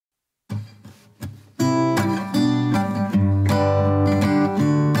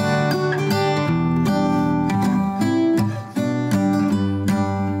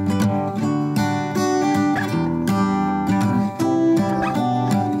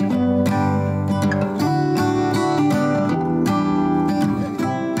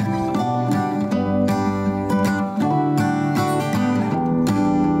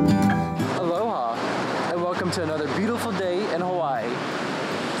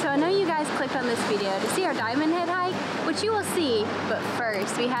I know you guys clicked on this video to see our Diamond Head hike, which you will see, but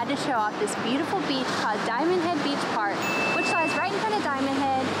first we had to show off this beautiful beach called Diamond Head Beach Park, which lies right in front of Diamond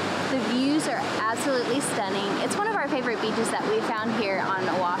Head. The views are absolutely stunning. It's one of our favorite beaches that we found here on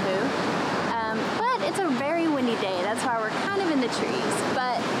Oahu. But it's a very windy day, that's why we're kind of in the trees,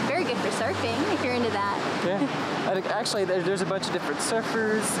 but very good for surfing if you're into that. Yeah, actually there's a bunch of different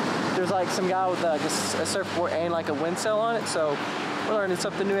surfers. There's like some guy with a surfboard and like a windsail on it, so we're learning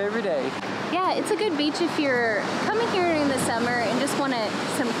something new every day. Yeah, it's a good beach if you're coming here during the summer and just want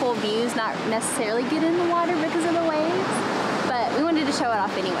some cool views, not necessarily get in the water because of the waves, but we wanted to show it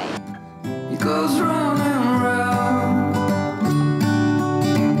off anyway. It goes round and round.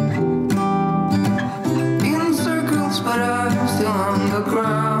 But I'm still on the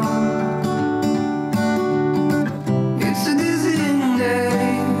ground. It's a dizzying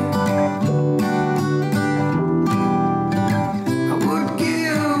day. I would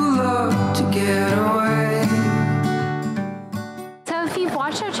give a lot to get away. So if you've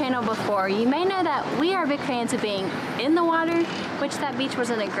watched our channel before, you may know that we are big fans of being in the water, which that beach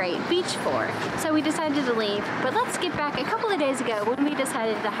wasn't a great beach for. So we decided to leave, but let's get back a couple of days ago when we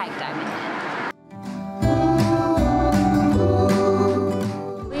decided to hike Diamond Head.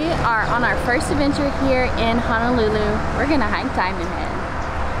 Are on our first adventure here in Honolulu. We're gonna hike Diamond Head.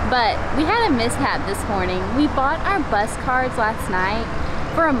 But we had a mishap this morning. We bought our bus cards last night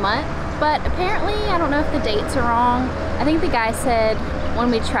for a month, but apparently, I don't know if the dates are wrong. I think the guy said when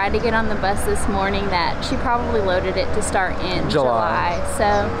we tried to get on the bus this morning that she probably loaded it to start in July.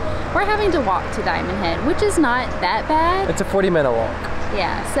 So we're having to walk to Diamond Head, which is not that bad. It's a 40-minute walk.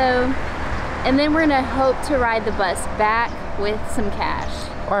 Yeah, so, and then we're gonna hope to ride the bus back with some cash.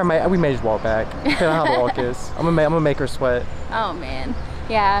 Or we may just walk back, depending on how the walk is. I'm gonna make her sweat. Oh man,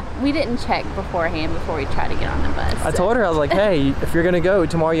 yeah, we didn't check beforehand before we tried to get on the bus. I told her, I was like, hey, if you're gonna go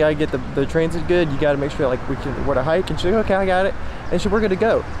tomorrow, you gotta get the transit good. You gotta make sure like we're to hike. And she's like, okay, I got it. And we're good to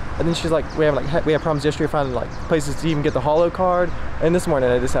go. And then she's like, we had problems yesterday finding like places to even get the holo card. And this morning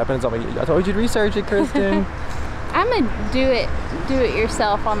this happened. I told you to research it, Kristen. I'm a do it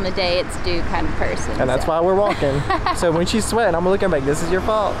yourself on the day it's due kind of person. And that's why we're walking. So when she's sweating, I'm gonna look at her like, this is your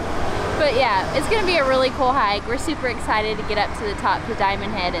fault. But yeah, it's gonna be a really cool hike. We're super excited to get up to the top to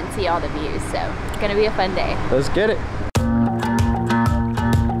Diamond Head and see all the views. So it's gonna be a fun day. Let's get it.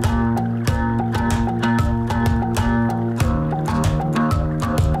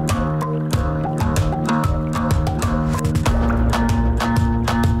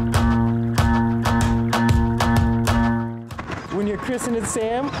 Kristen and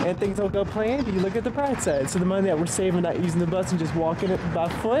Sam, and things don't go planned, but you look at the bright side. So the money that we're saving, not using the bus and just walking it by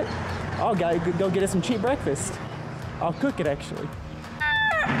foot, I'll go get us some cheap breakfast. I'll cook it actually.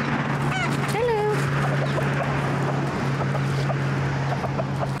 Hello.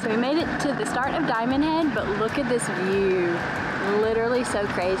 So we made it to the start of Diamond Head, but look at this view. Literally so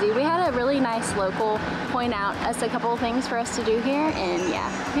crazy. We had a really nice local point out us a couple of things for us to do here, and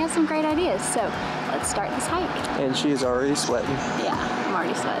yeah, we had some great ideas. So let's start this hike. And she is already sweating. Yeah, I'm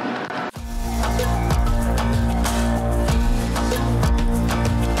already sweating.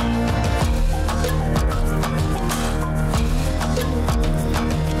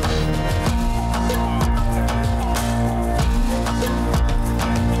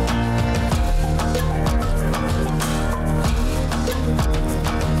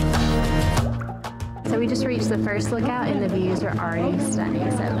 We just reached the first lookout and the views are already stunning,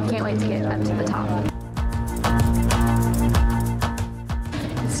 so can't wait to get up to the top.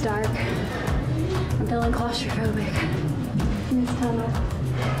 It's dark. I'm feeling claustrophobic in this tunnel.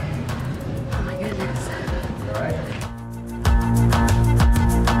 Oh my goodness. All right.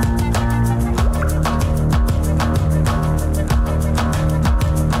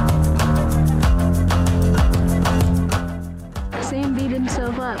 Sam beat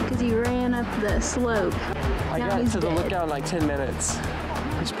himself up because he ran up the slope. I got to the lookout in like 10 minutes.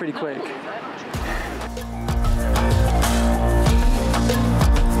 It's pretty quick.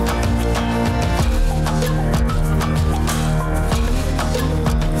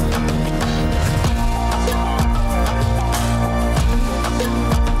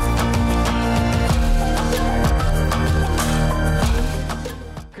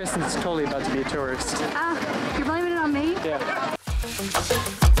 Kristen's totally about to be a tourist. Ah, you're blaming it on me? Yeah.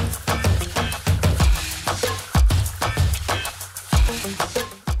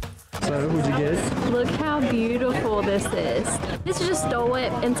 So, what'd you get? Look how beautiful this is. This is just Dole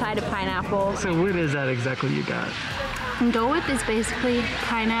Whip inside a pineapple. So what is that exactly you got? And Dole Whip is basically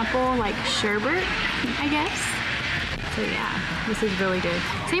pineapple, like sherbet, I guess. So yeah, this is really good.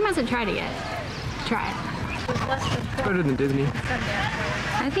 Sam hasn't tried it yet. Try it. Better than Disney.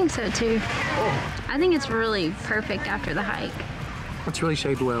 I think so too. I think it's really perfect after the hike. It's really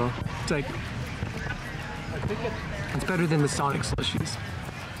shaped well. It's like, it's better than the Sonic slushies.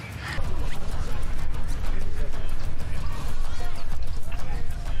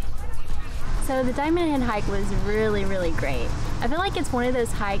 So the Diamond Head hike was really, really great. I feel like it's one of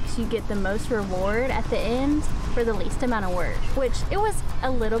those hikes you get the most reward at the end for the least amount of work, which it was a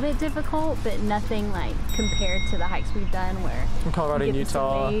little bit difficult, but nothing like compared to the hikes we've done where in Colorado and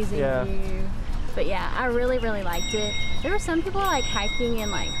Utah. Amazing view. But yeah, I really, really liked it. There were some people like hiking in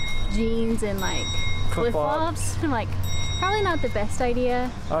like jeans and like flip-flops. I'm like, probably not the best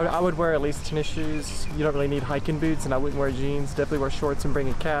idea. I would wear at least tennis shoes. You don't really need hiking boots, and I wouldn't wear jeans. Definitely wear shorts and bring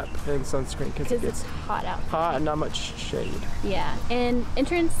a cap and sunscreen because it's hot out. Hot and not much shade. Yeah, and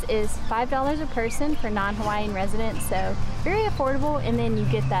entrance is $5 a person for non-Hawaiian residents, so very affordable. And then you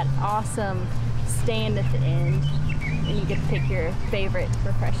get that awesome stand at the end, and you get to pick your favorite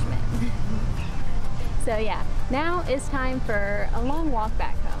refreshment. So yeah, now it's time for a long walk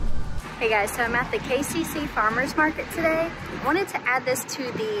back home. Hey guys, so I'm at the KCC Farmers Market today. I wanted to add this to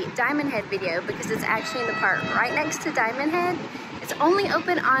the Diamond Head video because it's actually in the park right next to Diamond Head. It's only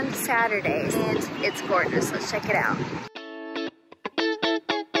open on Saturdays and it's gorgeous. Let's check it out.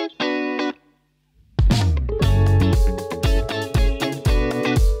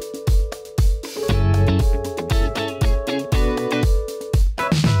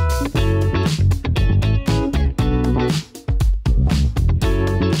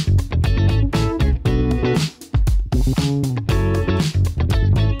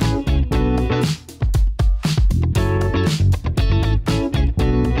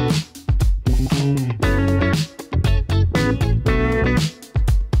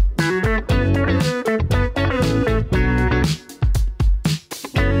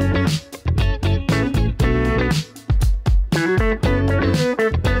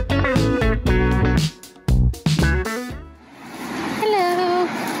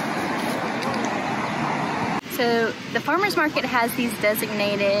 So the farmers market has these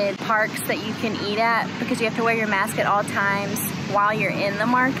designated parks that you can eat at because you have to wear your mask at all times while you're in the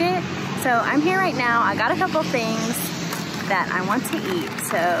market. So I'm here right now. I got a couple things that I want to eat,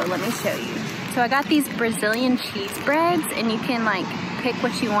 so let me show you. So I got these Brazilian cheese breads and you can like pick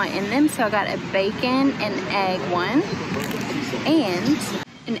what you want in them. So I got a bacon and egg one and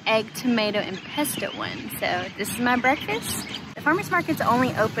an egg, tomato, and pesto one. So this is my breakfast. The farmers market's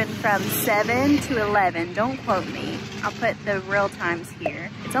only open from 7 to 11. Don't quote me. I'll put the real times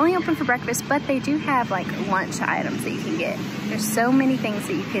here. It's only open for breakfast, but they do have like lunch items that you can get. There's so many things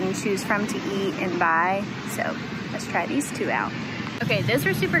that you can choose from to eat and buy. So let's try these two out. Okay, those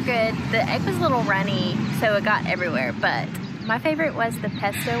were super good. The egg was a little runny, so it got everywhere, but my favorite was the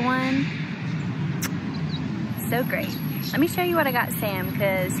pesto one. So great. Let me show you what I got Sam,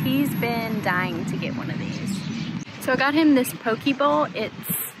 because he's been dying to get one of these. So I got him this poke bowl. It's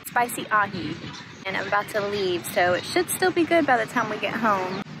spicy ahi, and I'm about to leave, so it should still be good by the time we get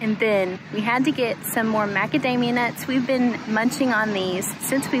home. And then we had to get some more macadamia nuts. We've been munching on these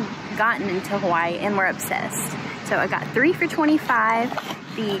since we've gotten into Hawaii, and we're obsessed. So I got 3 for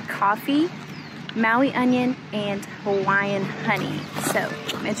 $25, the coffee, Maui onion, and Hawaiian honey. So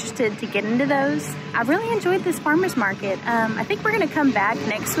I'm interested to get into those. I really enjoyed this farmer's market. I think we're gonna come back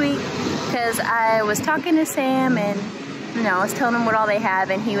next week because I was talking to Sam and I was telling him what all they have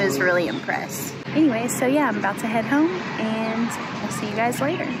and he was really impressed. Anyway, so yeah, I'm about to head home and I'll see you guys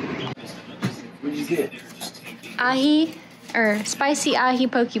later. What'd you get? Ahi, or spicy ahi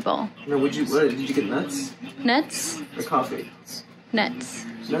poke bowl. No, what did you get, nuts? Nuts? Or coffee? Nuts.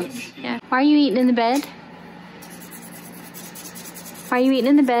 Nuts? Yeah. Why are you eating in the bed? Why are you eating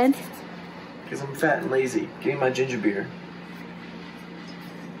in the bed? Because I'm fat and lazy. Give me my ginger beer.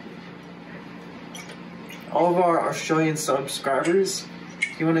 All of our Australian subscribers,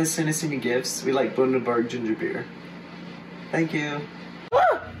 if you want to send us any gifts, we like Bundaberg ginger beer. Thank you.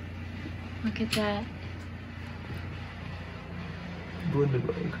 Look at that.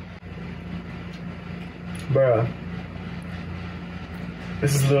 Bundaberg. Bruh.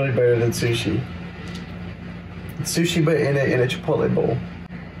 This is literally better than sushi. It's sushi, but in a Chipotle bowl.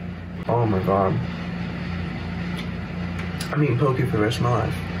 Oh my god. I'm eating poke for the rest of my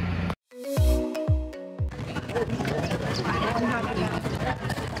life.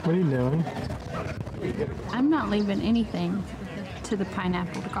 What are you doing? I'm not leaving anything to the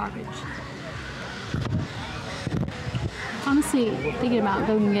pineapple garbage. Honestly, thinking about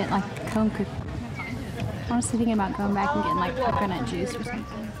going and get like honestly thinking about going back and getting like coconut juice or something.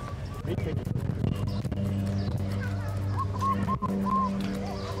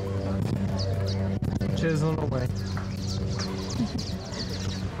 chiseling away.